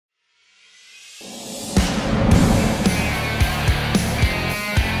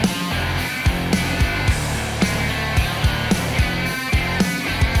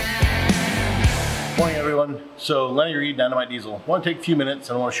So Lenny Reed, Dynomite Diesel. I want to take a few minutes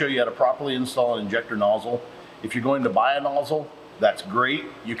and I want to show you how to properly install an injector nozzle. If you're going to buy a nozzle, that's great.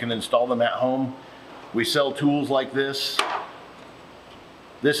 You can install them at home. We sell tools like this.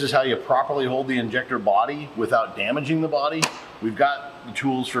 This is how you properly hold the injector body without damaging the body. We've got the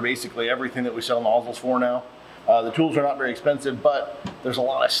tools for basically everything that we sell nozzles for now. The tools are not very expensive, but there's a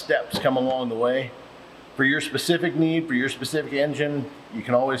lot of steps come along the way. For your specific need, for your specific engine, you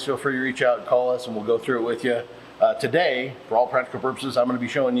can always feel free to reach out and call us and we'll go through it with you. Today, for all practical purposes, I'm going to be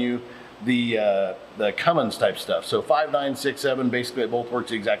showing you the Cummins type stuff. So 5, 9, 6, 7, basically it both works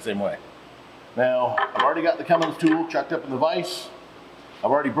the exact same way. Now, I've already got the Cummins tool chucked up in the vise. I've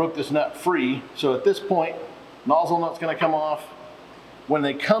already broke this nut free. So at this point, nozzle nut's going to come off. When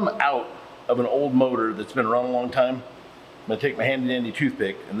they come out of an old motor that's been run a long time, I'm going to take my handy dandy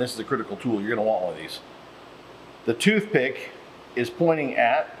toothpick, and this is a critical tool. You're going to want one of these. The toothpick is pointing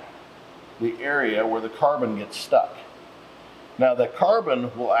at the area where the carbon gets stuck. Now the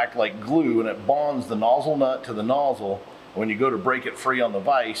carbon will act like glue and it bonds the nozzle nut to the nozzle. When you go to break it free on the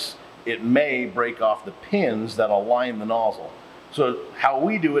vise, it may break off the pins that align the nozzle. So how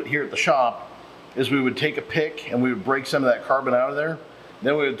we do it here at the shop is we would take a pick and we would break some of that carbon out of there.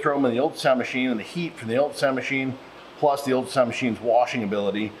 Then we would throw them in the ultrasound machine, and the heat from the ultrasound machine plus the ultrasound machine's washing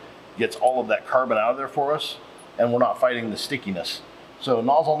ability gets all of that carbon out of there for us, and we're not fighting the stickiness. So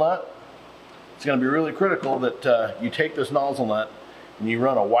nozzle nut, it's going to be really critical that you take this nozzle nut and you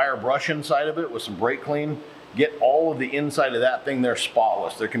run a wire brush inside of it with some brake clean. Get all of the inside of that thing there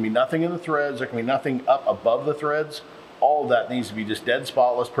spotless. There can be nothing in the threads, there can be nothing up above the threads. All of that needs to be just dead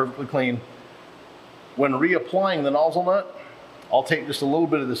spotless, perfectly clean. When reapplying the nozzle nut, I'll take just a little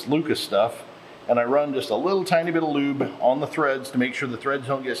bit of this Lucas stuff and I run just a little tiny bit of lube on the threads to make sure the threads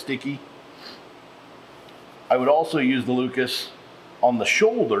don't get sticky. I would also use the Lucas on the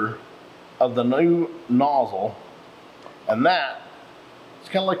shoulder of the new nozzle, and that, it's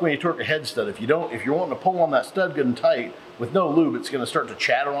kind of like when you torque a head stud. If you're wanting to pull on that stud good and tight with no lube, it's going to start to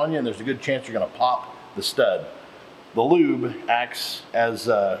chatter on you and there's a good chance you're going to pop the stud. The lube acts as,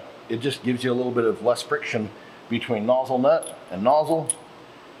 it just gives you a little bit of less friction between nozzle nut and nozzle,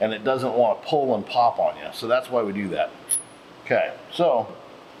 and it doesn't want to pull and pop on you. So that's why we do that. Okay, so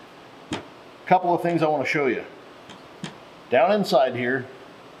a couple of things I want to show you. Down inside here,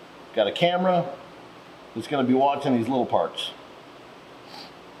 got a camera that's going to be watching these little parts.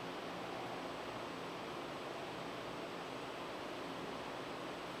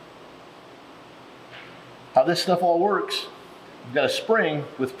 How this stuff all works, you've got a spring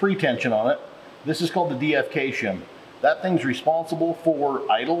with pre-tension on it. This is called the DFK shim. That thing's responsible for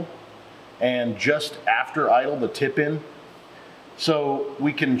idle and just after idle, the tip in. So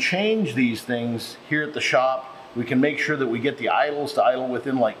we can change these things here at the shop. We can make sure that we get the idles to idle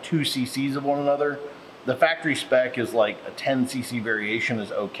within like 2 cc's of one another. The factory spec is like a 10 cc variation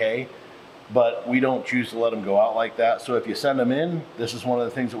is okay, but we don't choose to let them go out like that. So if you send them in, this is one of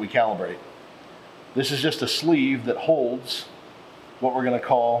the things that we calibrate. This is just a sleeve that holds what we're going to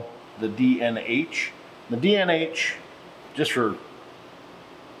call the DNH. The DNH, just for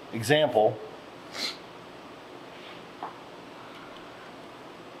example,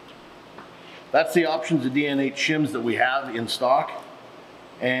 that's the options of DNH shims that we have in stock,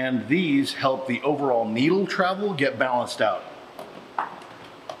 and these help the overall needle travel get balanced out.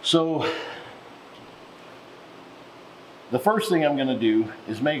 So the first thing I'm going to do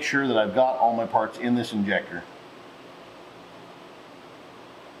is make sure that I've got all my parts in this injector.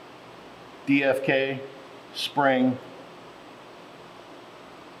 DFK, spring,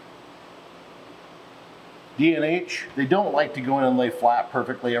 DNH, they don't like to go in and lay flat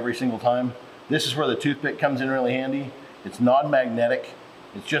perfectly every single time. This is where the toothpick comes in really handy. It's non-magnetic,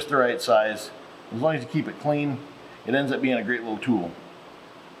 it's just the right size. As long as you keep it clean, it ends up being a great little tool.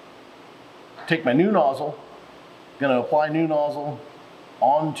 Take my new nozzle, going to apply new nozzle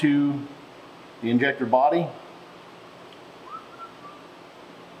onto the injector body.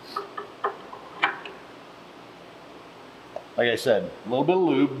 Like I said, a little bit of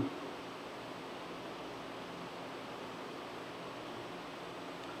lube.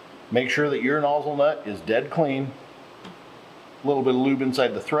 Make sure that your nozzle nut is dead clean. A little bit of lube inside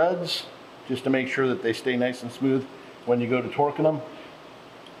the threads, just to make sure that they stay nice and smooth when you go to torquing them.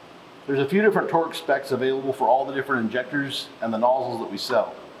 There's a few different torque specs available for all the different injectors and the nozzles that we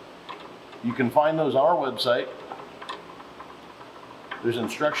sell. You can find those on our website. There's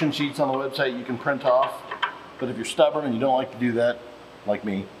instruction sheets on the website you can print off, but if you're stubborn and you don't like to do that, like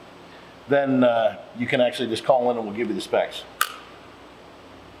me, then you can actually just call in and we'll give you the specs.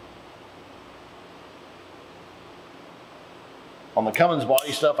 On the Cummins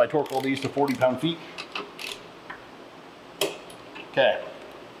body stuff, I torque all these to 40 pound-feet. Okay.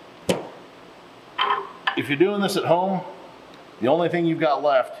 If you're doing this at home, the only thing you've got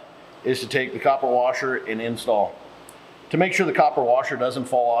left is to take the copper washer and install. To make sure the copper washer doesn't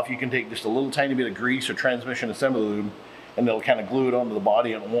fall off, you can take just a little tiny bit of grease or transmission assembly lube, and it'll kind of glue it onto the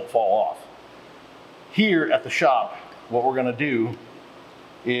body and it won't fall off. Here at the shop, what we're gonna do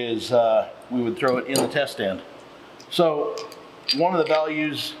is we would throw it in the test stand. So one of the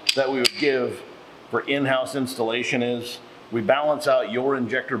values that we would give for in-house installation is we balance out your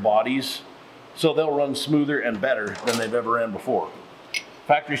injector bodies so they'll run smoother and better than they've ever ran before.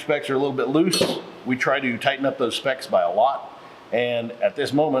 Factory specs are a little bit loose. We try to tighten up those specs by a lot. And at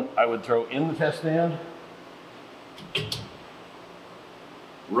this moment, I would throw in the test stand,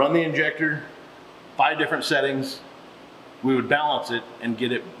 run the injector, 5 different settings. We would balance it and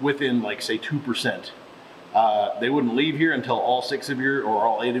get it within, like, say 2%. They wouldn't leave here until all 6 of your, or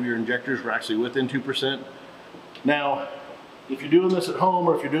all 8 of your injectors were actually within 2%. Now, if you're doing this at home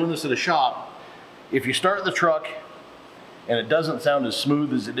or if you're doing this at a shop, if you start the truck and it doesn't sound as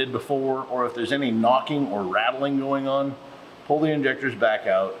smooth as it did before, or if there's any knocking or rattling going on, pull the injectors back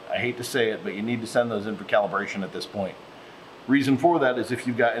out. I hate to say it, but you need to send those in for calibration at this point. Reason for that is if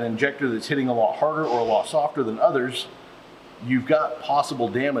you've got an injector that's hitting a lot harder or a lot softer than others, you've got possible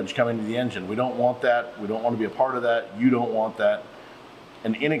damage coming to the engine. We don't want that. We don't want to be a part of that. You don't want that.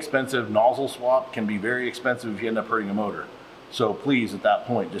 An inexpensive nozzle swap can be very expensive if you end up hurting a motor. So please, at that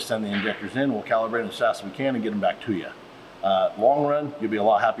point, just send the injectors in. We'll calibrate them as fast as we can and get them back to you. Long run, you'll be a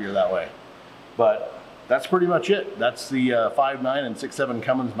lot happier that way. But that's pretty much it. That's the 5.9 and 6.7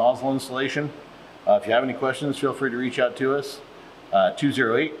 Cummins nozzle installation. If you have any questions, feel free to reach out to us,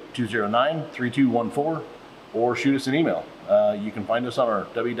 208-209-3214, or shoot us an email. You can find us on our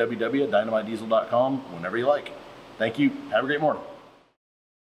www.dynomitediesel.com whenever you like. Thank you. Have a great morning.